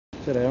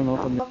Shit, I don't know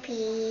if I'm...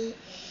 P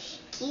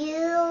Q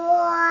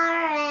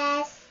R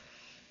S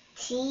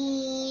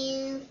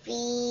T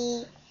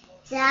V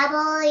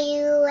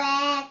W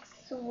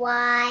X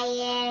Y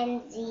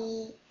and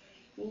Z.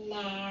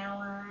 Now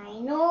I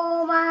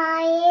know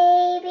my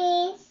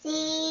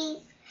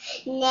ABCs.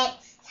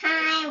 Next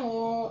time,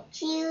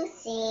 won't you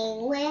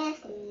sing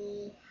with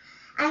me?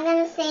 I'm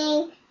gonna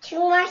sing 2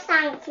 more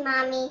songs,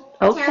 Mommy.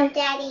 Okay. Tell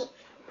Daddy,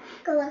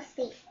 go to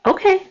sleep.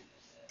 Okay.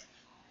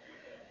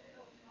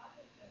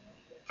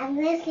 I'm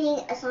gonna sing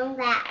a song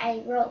that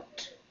I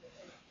wrote.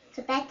 It's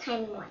a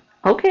bedtime one.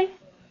 Okay.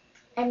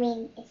 I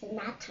mean, it's a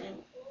nap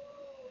time.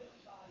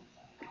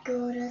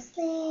 Go to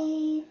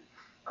sleep,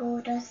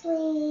 go to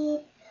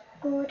sleep,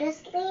 go to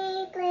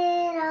sleep,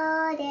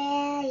 little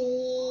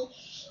daddy.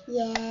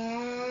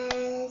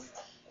 Yes,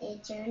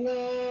 it's your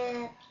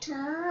nap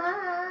time.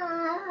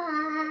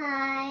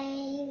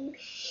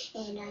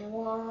 And I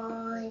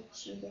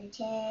want you to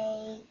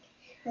take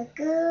a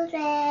good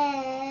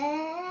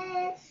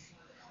rest.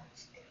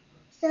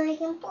 So you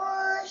can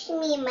push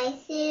me and my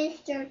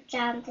sister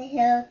down the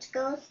hill to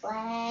go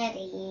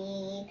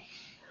sledding.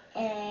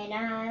 And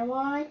I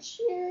want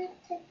you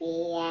to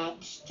be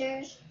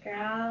extra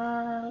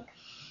strong.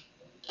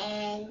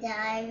 And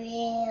I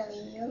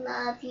really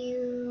love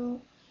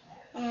you.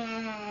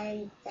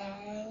 And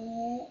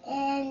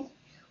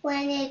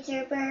when it's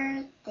your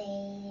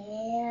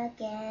birthday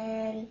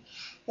again,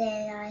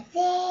 then I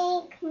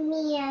think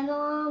me and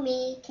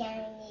Mommy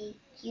can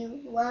make you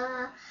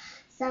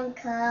some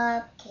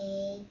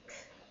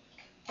cupcakes.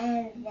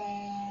 And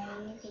then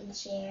you can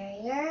share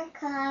your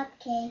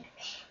cupcake,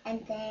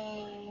 and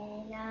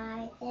then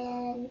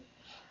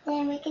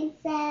we can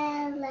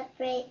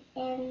celebrate,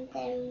 and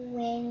then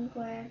when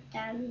we're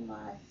done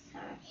with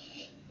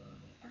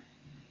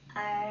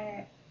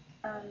our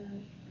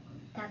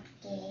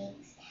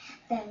cupcakes,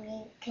 then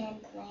we can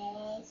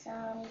play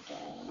some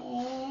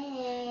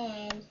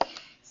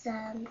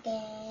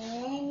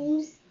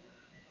games.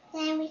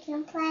 Then we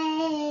can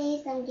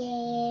play some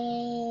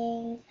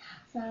games.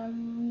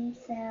 Some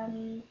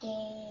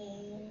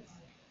games.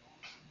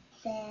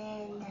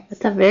 Then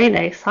That's a very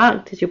nice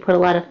song. Did you put a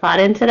lot of thought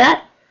into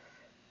that?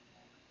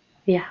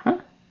 Yeah.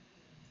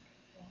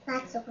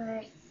 Lots of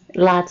words.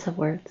 Lots of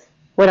words.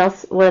 What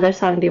else? What other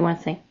song do you want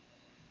to sing?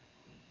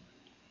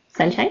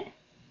 Sunshine?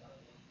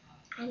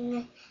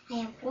 I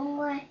have one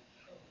more.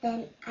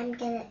 I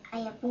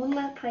have one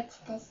more part to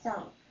this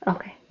song.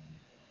 Okay.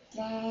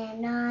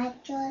 Then I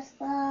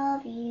just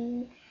love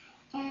you.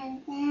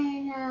 And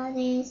then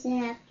this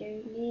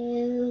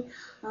afternoon,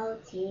 I'll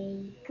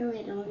take a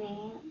little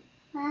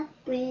nap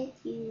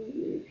with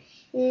you.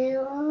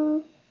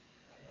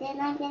 Then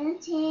I'm gonna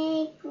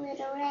take a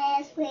little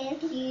rest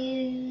with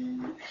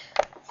you.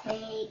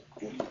 Take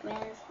a little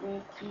rest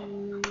with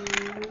you.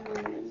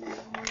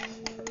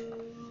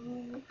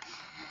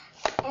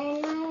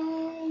 And I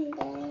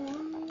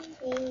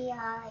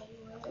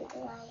would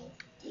like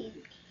to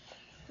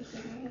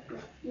dinner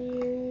with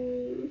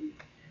you.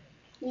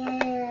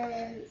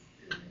 Yes,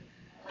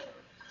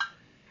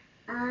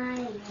 I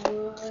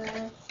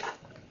would.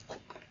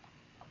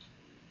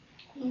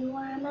 You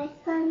are my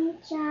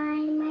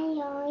sunshine, my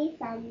only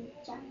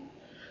sunshine.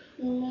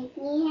 You make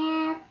me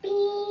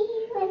happy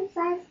when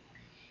skies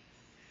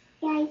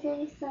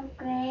are so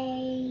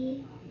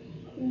gray.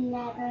 You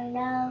never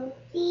know,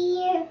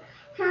 dear,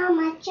 how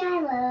much I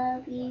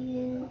love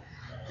you.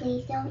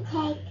 Please don't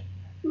take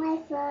my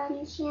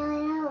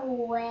sunshine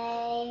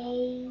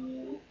away.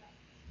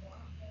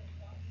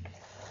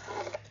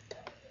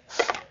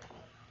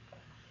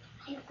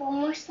 I have one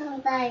more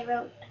song that I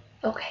wrote.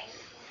 Okay.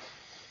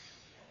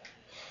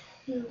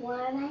 You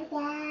are my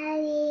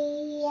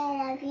daddy, I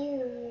love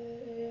you.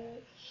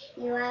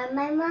 You are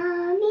my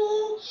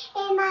mommy,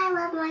 and I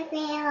love my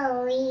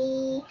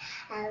family.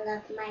 I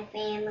love my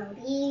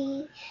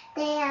family.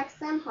 They have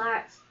some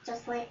hearts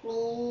just like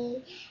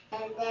me.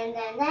 And then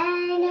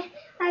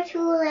our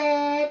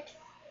tulips.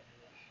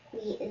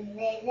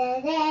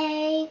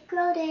 They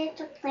grow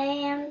into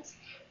plants.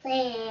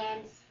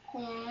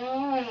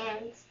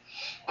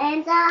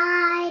 And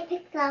I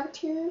picked up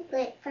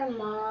tulip for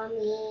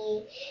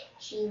Mommy.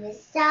 She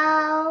was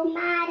so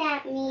mad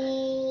at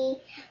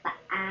me, but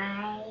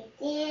I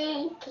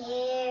didn't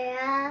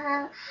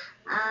care.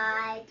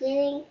 I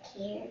didn't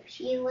care.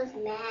 She was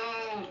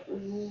mad at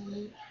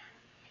me.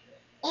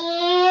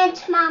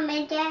 And Mom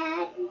and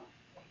Dad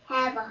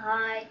have a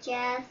heart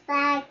just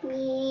like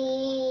me.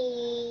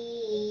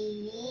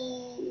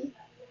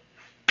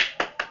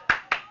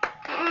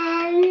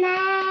 And then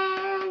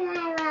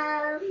I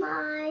love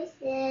my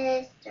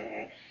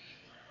sister.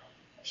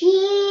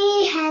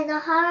 She has a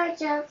heart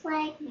just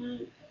like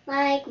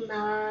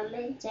Mom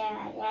and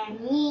Dad and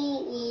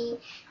me.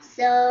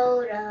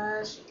 So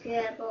does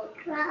Dribble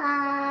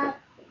Drop.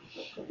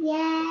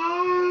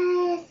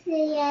 Yes,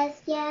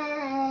 yes,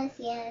 yes,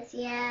 yes, yes,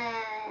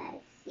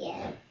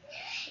 yes.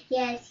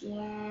 Yes, yes,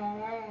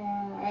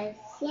 yes.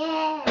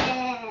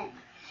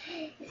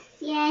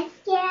 Yes,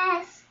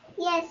 yes,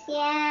 yes,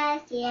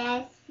 yes,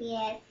 yes,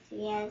 yes,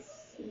 yes,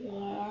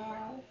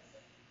 yes.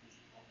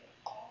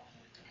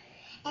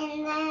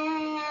 And then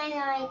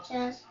I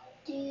just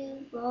do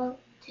want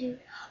to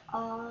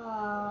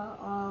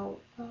oh.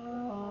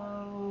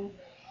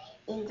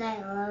 And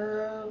I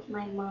love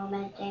my mom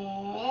and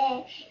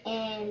dad,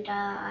 and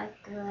I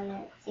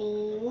couldn't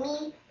see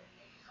me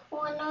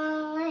when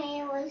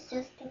I was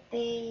just a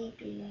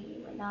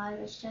baby. When I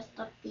was just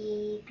a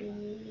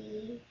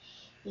baby.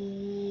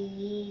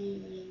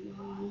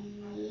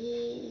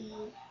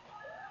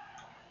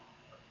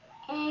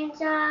 And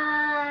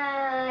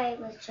I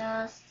was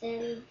just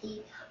in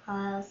the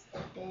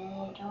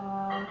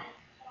hospital,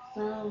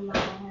 so my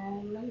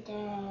mom and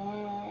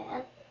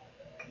dad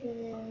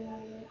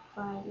could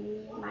find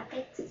me my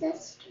big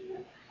sister.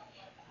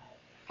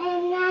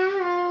 And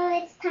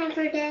now it's time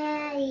for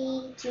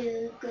Daddy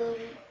to go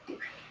to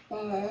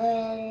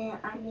bed.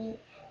 I mean,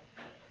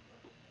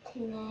 to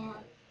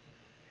nap.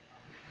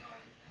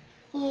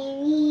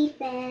 And he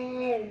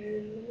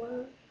better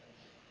was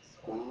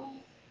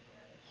bed.